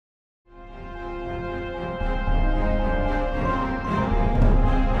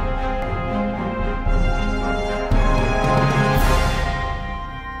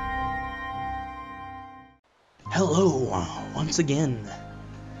Hello, once again.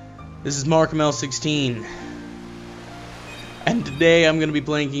 This is MarkML16, and today I'm gonna be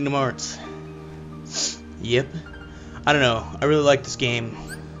playing Kingdom Hearts. Yep. I don't know, I really like this game.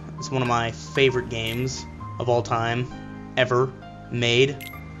 It's one of my favorite games of all time, ever made.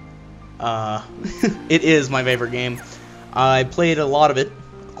 It is my favorite game. I played a lot of it,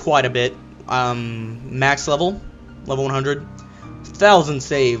 quite a bit. Max level 100, 1,000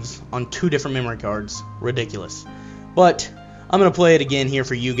 saves on 2 different memory cards. Ridiculous. But I'm gonna play it again here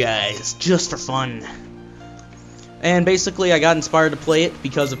for you guys, just for fun. And basically I got inspired to play it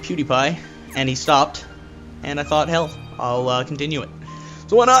because of PewDiePie, and he stopped, and I thought, hell, I'll continue it.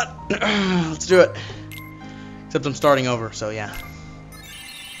 So why not? Let's do it. Except I'm starting over, so yeah.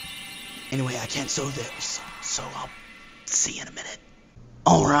 Anyway, I can't sew this, so I'll see you in a minute.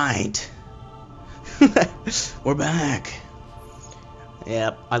 Alright. We're back.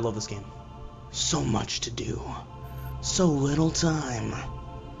 Yep, I love this game. So much to do. So little time.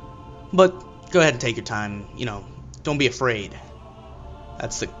 But go ahead and take your time, you know, don't be afraid.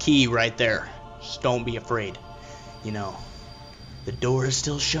 That's the key right there. Just don't be afraid. You know, the door is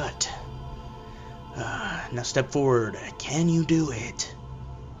still shut. Now step forward. Can you do it?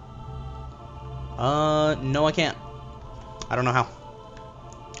 No I can't. I don't know how.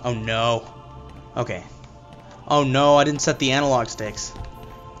 Oh no. Okay. Oh no, I didn't set the analog sticks.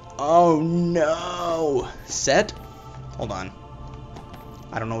 Oh no. Set? Hold on.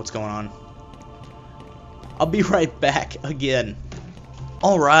 I don't know what's going on. I'll be right back again.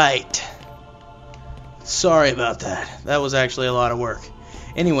 Alright. Sorry about that. That was actually a lot of work.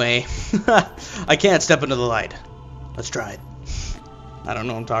 Anyway, I can't step into the light. Let's try it. I don't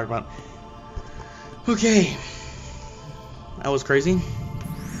know what I'm talking about. Okay. That was crazy.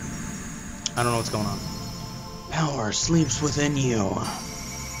 I don't know what's going on. Power sleeps within you.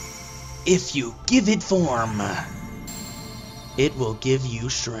 If you give it form, it will give you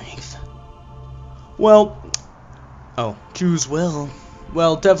strength. Well, choose well.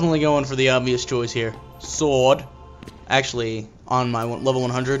 Well, definitely going for the obvious choice here. Sword. Actually, on my level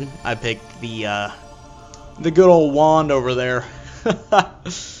 100, I picked the good old wand over there.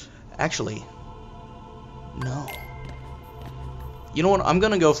 Actually, no. You know what? I'm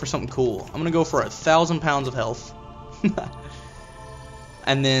gonna go for something cool. I'm gonna go for 1,000 pounds of health.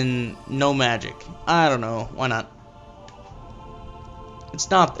 And then no magic. I don't know. Why not? It's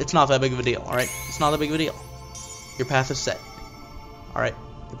not that big of a deal, alright? It's not that big of a deal. Your path is set. Alright?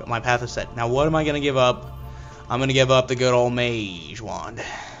 My path is set. Now what am I gonna give up? I'm gonna give up the good old mage wand.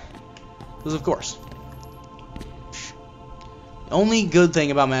 Because of course. The only good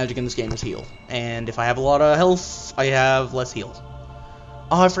thing about magic in this game is heal. And if I have a lot of health, I have less heals.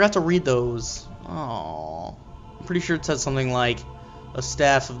 Oh, I forgot to read those. Oh, I'm pretty sure it said something like a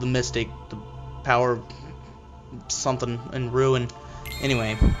staff of the mystic, the power of something, and ruin.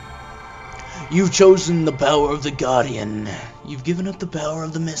 Anyway, you've chosen the power of the guardian. You've given up the power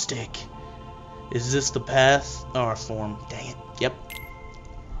of the mystic. Is this the path or form? Dang it. Yep.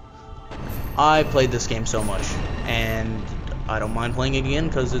 I played this game so much, and I don't mind playing it again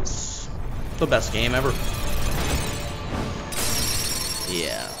because it's the best game ever.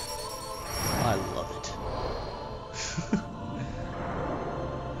 Yeah, I love it.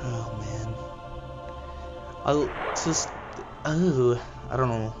 Oh man, I don't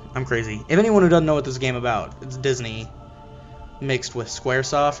know. I'm crazy. If anyone who doesn't know what this game about, it's Disney mixed with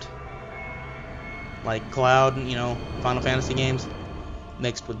Squaresoft, like Cloud, you know, Final Fantasy games,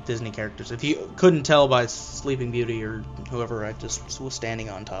 mixed with Disney characters. If you couldn't tell by Sleeping Beauty or whoever I just was standing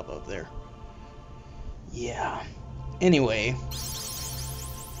on top of there. Yeah. Anyway.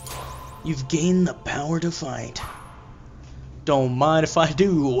 You've gained the power to fight. Don't mind if I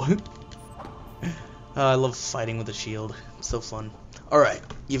do. I love fighting with a shield. It's so fun. Alright,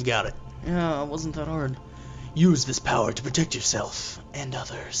 you've got it. Yeah, it wasn't that hard. Use this power to protect yourself and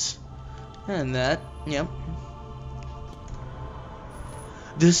others. And that, yep.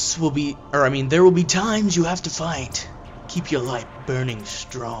 There will be times you have to fight. Keep your light burning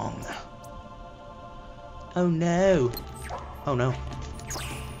strong. Oh no. Oh no.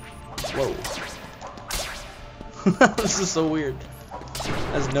 Whoa. This is so weird.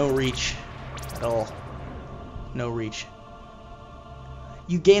 Has no reach at all. No reach.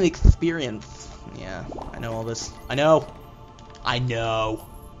 You gain experience. Yeah, I know all this. I know.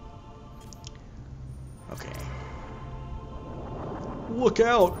 Okay. Look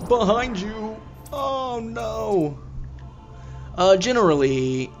out! Behind you! Oh no!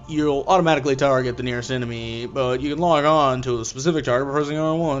 Generally, you'll automatically target the nearest enemy, but you can log on to a specific target by pressing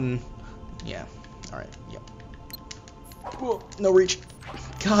R1. Yeah. Alright, yep. Whoa, no reach.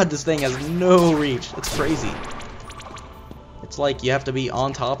 God, this thing has no reach. That's crazy. It's like you have to be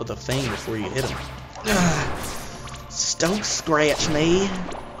on top of the thing before you hit him. Don't scratch me.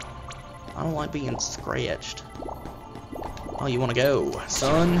 I don't like being scratched. Oh, you wanna go,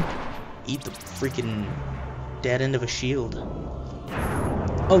 son? Eat the freaking dead end of a shield.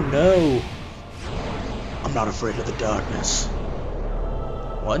 Oh no! I'm not afraid of the darkness.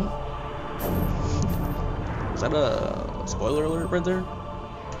 What? Is that a spoiler alert right there?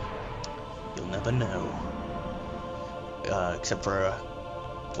 You'll never know. Except for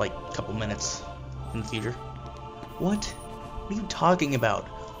like a couple minutes in the future. What? What are you talking about?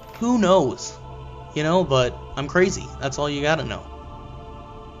 Who knows? You know, but I'm crazy. That's all you gotta know.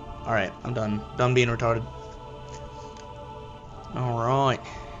 Alright, I'm done. Done being retarded. Alright.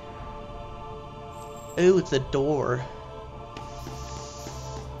 Ooh, it's a door.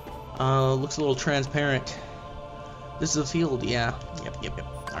 Looks a little transparent. This is a field, yeah. Yep.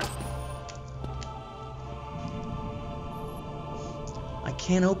 Alright. I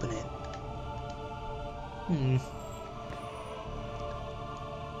can't open it.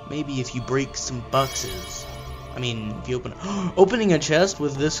 Maybe if you break some boxes. I mean, if you open... Opening a chest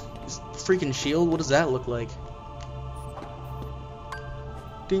with this freaking shield? What does that look like?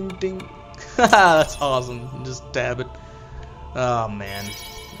 Ding, ding. That's awesome. Just dab it. Oh, man.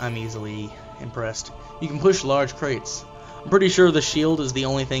 I'm easily impressed. You can push large crates. I'm pretty sure the shield is the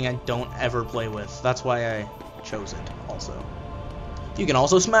only thing I don't ever play with. That's why I chose it, also. You can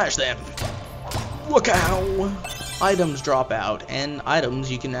also smash them. Look out! Items drop out, and items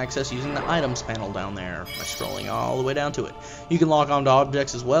you can access using the items panel down there by scrolling all the way down to it. You can lock onto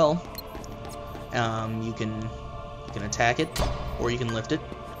objects as well. You can attack it, or you can lift it,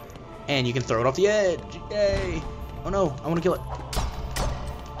 and you can throw it off the edge. Yay! Oh no, I want to kill it.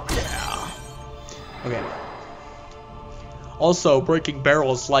 Yeah. Okay. Also, breaking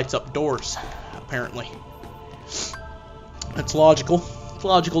barrels lights up doors, apparently. That's logical. It's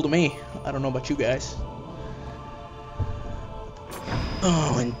logical to me. I don't know about you guys.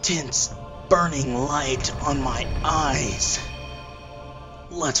 Oh, intense burning light on my eyes.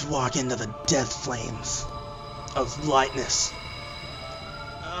 Let's walk into the death flames of lightness.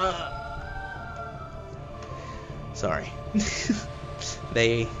 Sorry.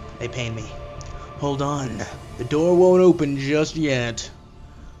 They pain me. Hold on. The door won't open just yet.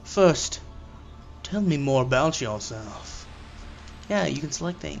 First, tell me more about yourself. Yeah, you can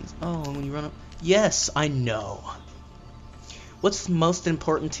select things. Oh, when you run up... Yes, I know. What's most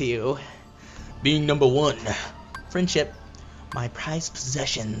important to you? Being number one. Friendship. My prized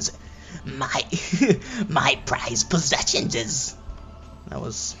possessions. My prized possessions is... That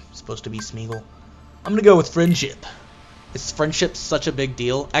was supposed to be Smeagol. I'm gonna go with friendship. Is friendship such a big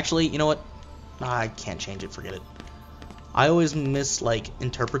deal? Actually, you know what? I can't change it, forget it. I always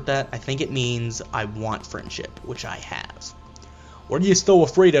interpret that. I think it means I want friendship, which I have. What are you still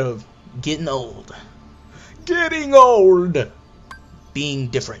afraid of? Getting old. Getting old! Being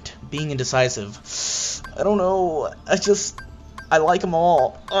different. Being indecisive. I don't know. I like them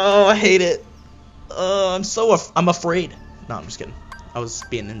all. Oh, I hate it. I'm afraid. No, I'm just kidding. I was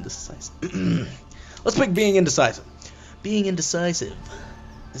being indecisive. Let's pick being indecisive. Being indecisive.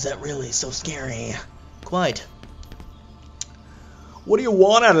 Is that really so scary? Quite. What do you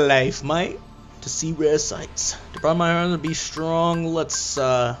want out of life, mate? To see rare sights. To broaden my arms and be strong. Let's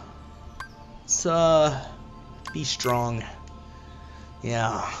be strong.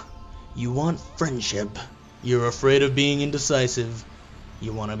 Yeah. You want friendship. You're afraid of being indecisive.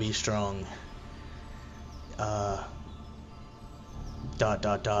 You want to be strong.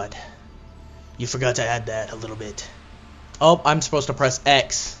 You forgot to add that a little bit. Oh, I'm supposed to press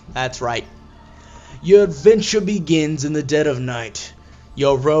X. That's right. Your adventure begins in the dead of night.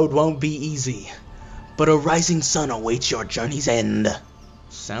 Your road won't be easy, but a rising sun awaits your journey's end.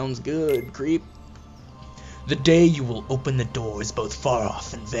 Sounds good, creep. The day you will open the door is both far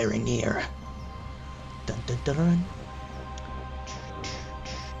off and very near. Dun dun dun dun.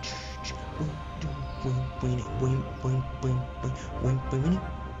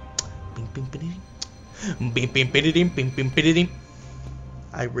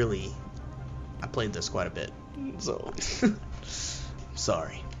 I played this quite a bit, so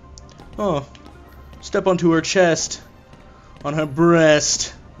sorry. Oh, step onto her chest, on her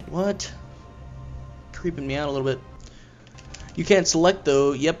breast. What? Creeping me out a little bit. You can't select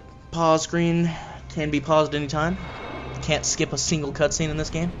though. Yep, pause screen can be paused anytime. Can't skip a single cutscene in this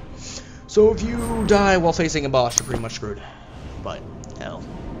game. So if you die while facing a boss, you're pretty much screwed. But hell,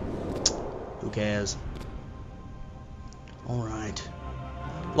 who cares? All right.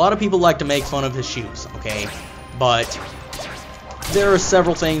 A lot of people like to make fun of his shoes, okay? But there are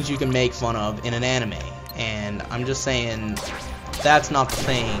several things you can make fun of in an anime. And I'm just saying that's not the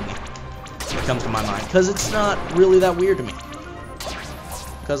thing that comes to my mind, because it's not really that weird to me.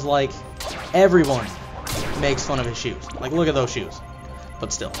 Because, like, everyone makes fun of his shoes. Like, look at those shoes.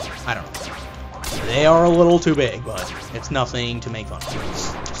 But still, I don't know. They are a little too big, but it's nothing to make fun of.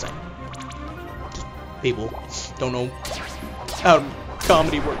 Just saying. Just people don't know how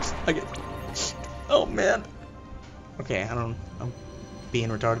comedy works. I get. Oh man. Okay, I'm being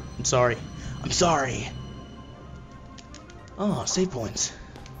retarded. I'm sorry. I'm sorry. Oh, save points.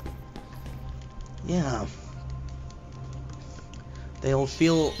 Yeah. They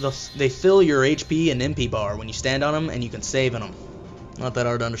fill your HP and MP bar when you stand on them, and you can save in them. Not that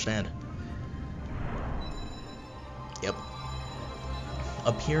hard to understand. Yep.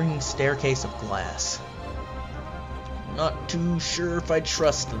 Appearing staircase of glass. Not too sure if I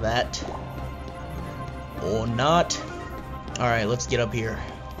trust that. Or not. Alright, let's get up here.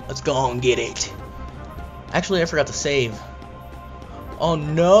 Let's go and get it. Actually, I forgot to save. Oh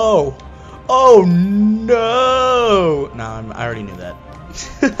no! Oh no! Nah, I already knew that.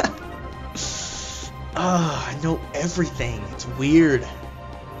 I know everything. It's weird.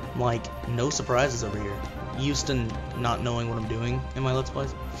 Like, no surprises over here. Used to not knowing what I'm doing in my Let's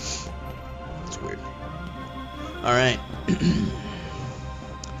Plays. It's weird. Alright.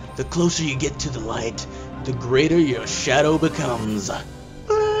 The closer you get to the light, the greater your shadow becomes.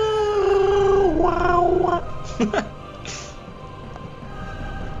 Wow.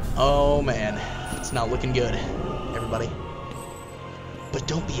 Oh man, it's not looking good, everybody. But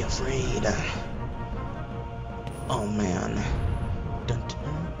don't be afraid. Oh man.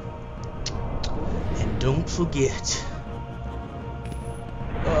 And don't forget.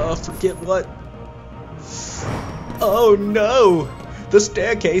 Forget what? Oh no! The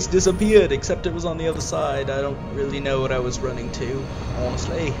staircase disappeared, except it was on the other side. I don't really know what I was running to,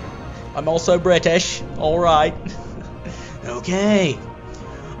 honestly. I'm also British. Alright. Okay.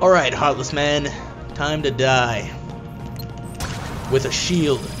 Alright, Heartless Man. Time to die. With a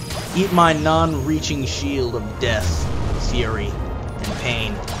shield. Eat my non-reaching shield of death, fury, and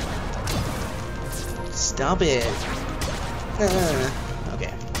pain. Stop it.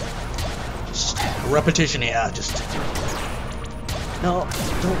 Okay. Just repetition here. Just. No,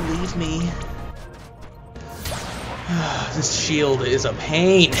 don't leave me. This shield is a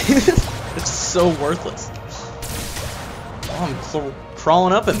pain. It's so worthless. Oh, I'm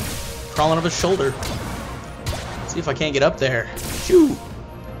crawling up him. Crawling up his shoulder. Let's see if I can't get up there. Shoo!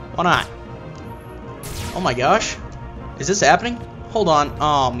 Why not? Oh my gosh. Is this happening? Hold on.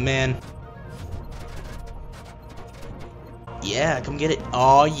 Oh man. Yeah, come get it.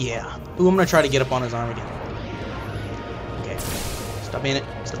 Oh yeah. Ooh, I'm gonna try to get up on his arm again. Okay. Stop being it.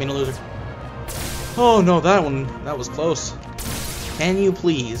 Stop being a loser. Oh no, that was close. Can you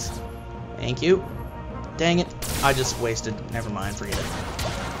please? Thank you. Dang it. I just wasted. Never mind, forget it.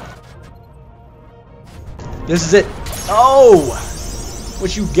 This is it. Oh!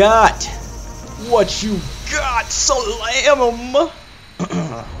 What you got? What you got? Slam 'em!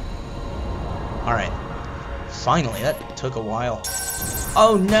 Alright. Finally, that took a while.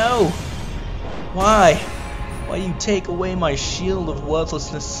 Oh no! Why? Why you take away my shield of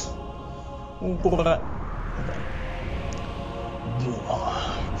worthlessness?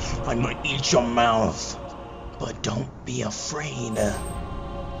 I might eat your mouth, but don't be afraid.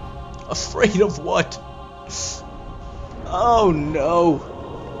 Afraid of what? Oh no!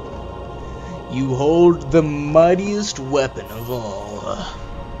 You hold the mightiest weapon of all.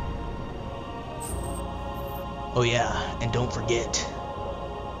 Oh yeah, and don't forget.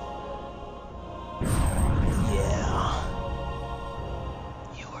 Yeah.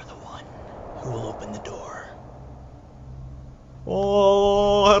 You are the one who will open the door.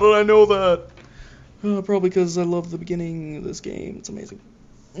 Oh, how did I know that? Probably because I love the beginning of this game. It's amazing.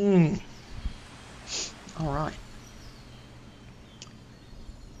 Alright.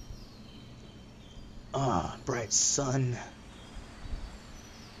 Ah, bright sun.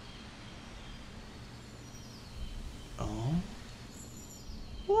 Oh.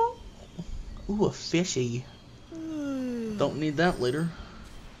 Ooh, a fishy. Don't need that later.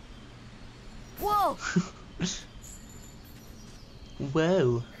 Whoa!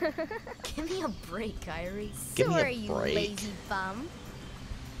 Whoa. Give me a break, Kyrie. Give me a Sorry, break. You lazy bum.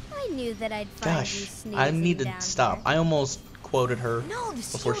 I knew that I'd find you Gosh, snoozing I need to down stop. here. I almost quoted her No,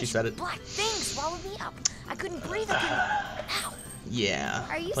 this before she huge said it. black thing swallowed me up. I couldn't breathe. I couldn't. Ow. Yeah,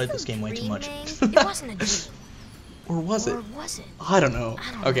 Are you played still this game way too much. dreaming? It wasn't a dream. Or was it? Or was it? I don't know.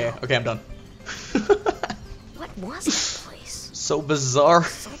 I don't Okay, know. okay, I'm done. What was that place? So bizarre.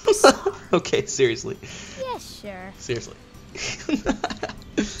 So bizarre. Okay, seriously. Yeah, sure. Seriously.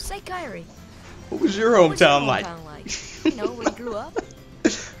 Say, Kyrie, What was your What was your hometown like? You know, where you grew up?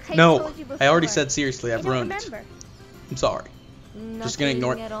 No, told you I already before. said seriously. I I've don't ruined it. remember. I'm sorry. Just gonna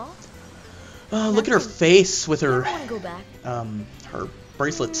ignore it. At all? Look at her face with I her don't want to go back. her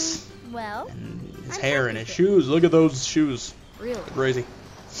bracelets Well, and his I'm hair happy and his to. shoes. Look at those shoes. Really? Crazy.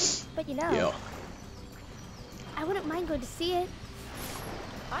 but you know, Yeah. I wouldn't mind going to see it.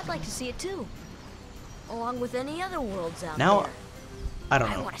 I'd like to see it too. Along with any other worlds out Now, there. I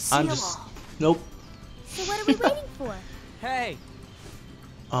don't I know. wanna see I'm 'em just all. nope. So what are we waiting for? Hey,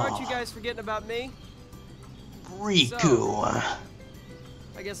 aren't you Oh, guys forgetting about me? Riku.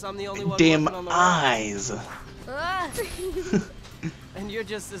 I guess I'm the only one Damn working on the ride. eyes. Ah, And you're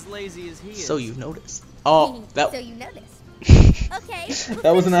just as lazy as he is. So you've noticed. Oh, So that you noticed. Okay.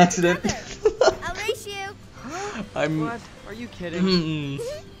 that was an we'll accident. finish together. I'll race you. I'm. What? Are you kidding?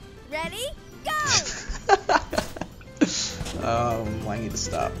 Ready? Go! I need to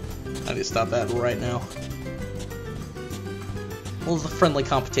stop. I need to stop that right now. Well, it's a friendly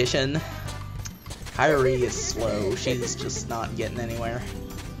competition. Kyrie is slow. She's just not getting anywhere.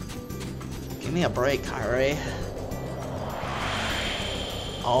 Give me a break, Kyrie.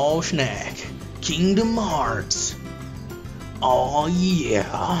 Oh, snack. Kingdom Hearts. Oh,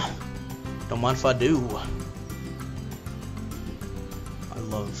 yeah. Don't mind if I do. I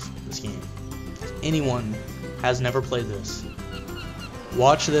love this game. If anyone has never played this,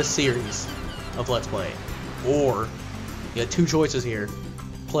 watch this series of Let's Play. Or, you got two choices here.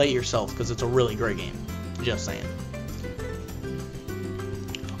 Play it yourself, because it's a really great game. Just saying.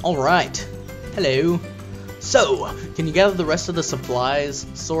 Alright. Hello. So, can you gather the rest of the supplies?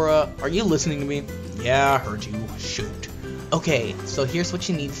 Sora, are you listening to me? Yeah, I heard you. Shoot. Okay, so here's what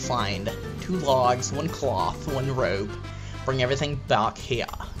you need to find. 2 logs, 1 cloth, 1 rope. Bring everything back here.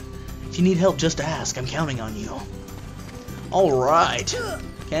 If you need help, just ask. I'm counting on you. Alright.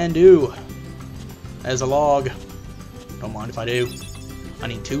 Can do. There's a log. Don't mind if I do. I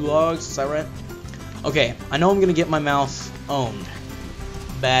need 2 logs, is that right? Okay, I know I'm gonna get my mouth owned.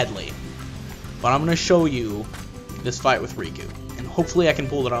 Badly. But I'm gonna show you this fight with Riku. And hopefully I can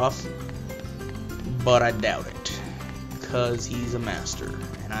pull it off. But I doubt it. Because he's a master.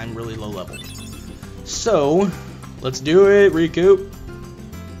 And I'm really low level. So, let's do it, Riku.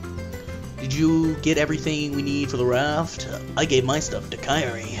 Did you get everything we need for the raft? I gave my stuff to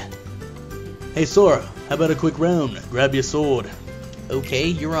Kyrie. Hey Sora, how about a quick round? Grab your sword. Okay,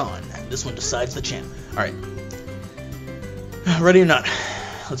 you're on. This one decides the champ. Alright. Ready or not?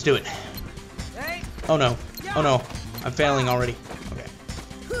 Let's do it. Hey, Oh no. Oh no. I'm failing already. Okay.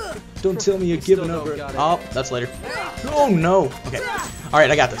 Don't tell me you're giving still up. don't got it. Oh, that's later. Oh no. Okay. Alright,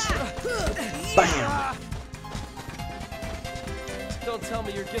 I got this. Bam. don't tell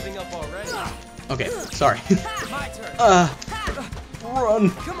me you're giving up already. Okay, sorry. My turn.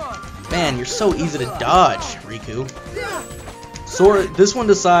 Run. Come on. Man, you're so easy to dodge, Riku. Sora, this one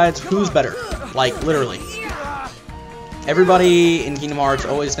decides who's better. Like, literally. Everybody in Kingdom Hearts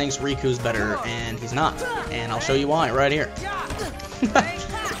always thinks Riku's better, and he's not. And I'll show you why right here.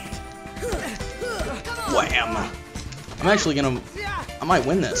 Wham! I'm actually gonna... I might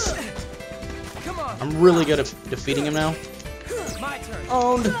win this. Come on. I'm really good at defeating him now. My turn.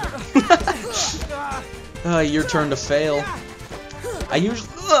 Owned! Your turn to fail. I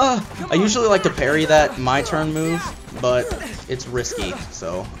usually like to parry that my turn move, but it's risky,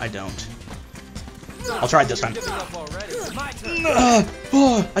 so I don't. I'll try it this time. Giving up already. My turn.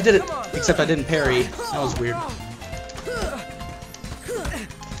 Oh, I did it! Except I didn't parry. That was weird.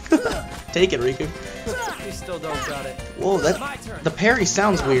 Take it, Riku. You still don't got it. Whoa, My that turn. the parry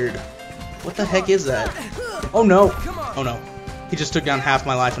sounds weird. What the heck is that? Oh no! Oh no! He just took down half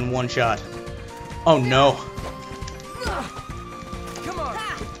my life in one shot. Oh no! Come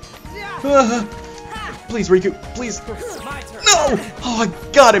on. Please, Riku, please! My turn. No! Oh,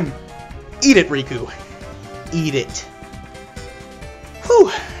 I got him! Eat it, Riku. Eat it.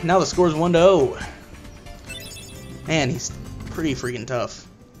 Whew! Now the score's 1-0. Man, he's pretty freaking tough.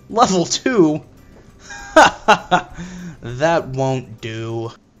 Level 2? That won't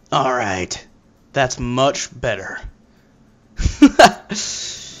do. Alright. That's much better.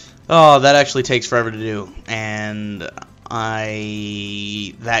 Oh, that actually takes forever to do. And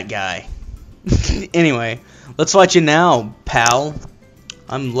that guy. Anyway, let's fight you now, pal.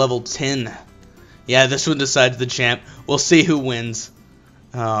 I'm level 10. Yeah, this one decides the champ. We'll see who wins.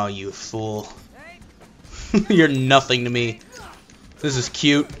 Oh, you fool. You're nothing to me. This is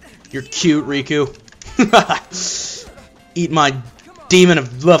cute. You're cute, Riku. Eat my demon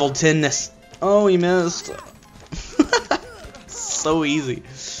of level 10-ness. Oh, he missed. So easy.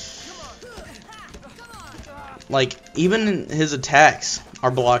 Like, even his attacks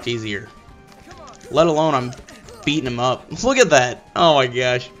are blocked easier. let alone I'm beating him up. Look at that. Oh my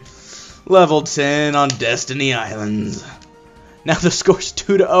gosh. Level 10 on Destiny Islands. Now the score's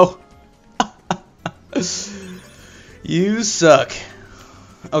 2-0. You suck.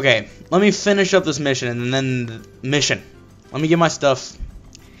 Okay, let me finish up this mission and then let me get my stuff.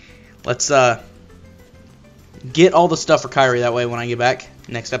 Let's get all the stuff for Kyrie, that way when I get back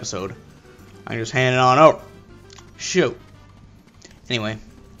next episode I can just hand it on over. Shoot. Anyway,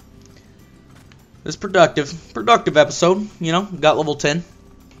 this productive episode, you know, got level 10.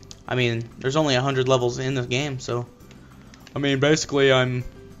 I mean, there's only 100 levels in this game, so I mean, basically I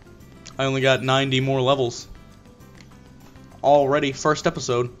only got 90 more levels already. First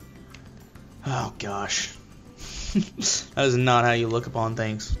episode. Oh gosh. That is not how you look upon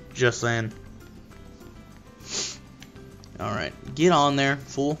things. Just saying. Alright, get on there,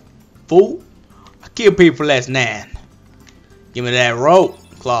 fool. Fool? I killed people last night. Give me that rope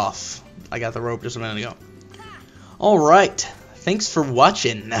cloth. I got the rope just a minute ago. Alright, thanks for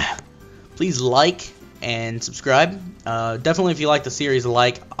watching. Please like and subscribe. Definitely if you like the series,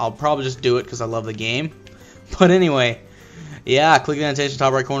 I'll probably just do it because I love the game. But anyway, yeah, click the annotation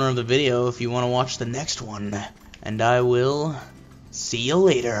top right corner of the video if you want to watch the next one. And I will see you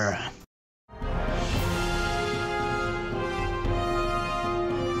later.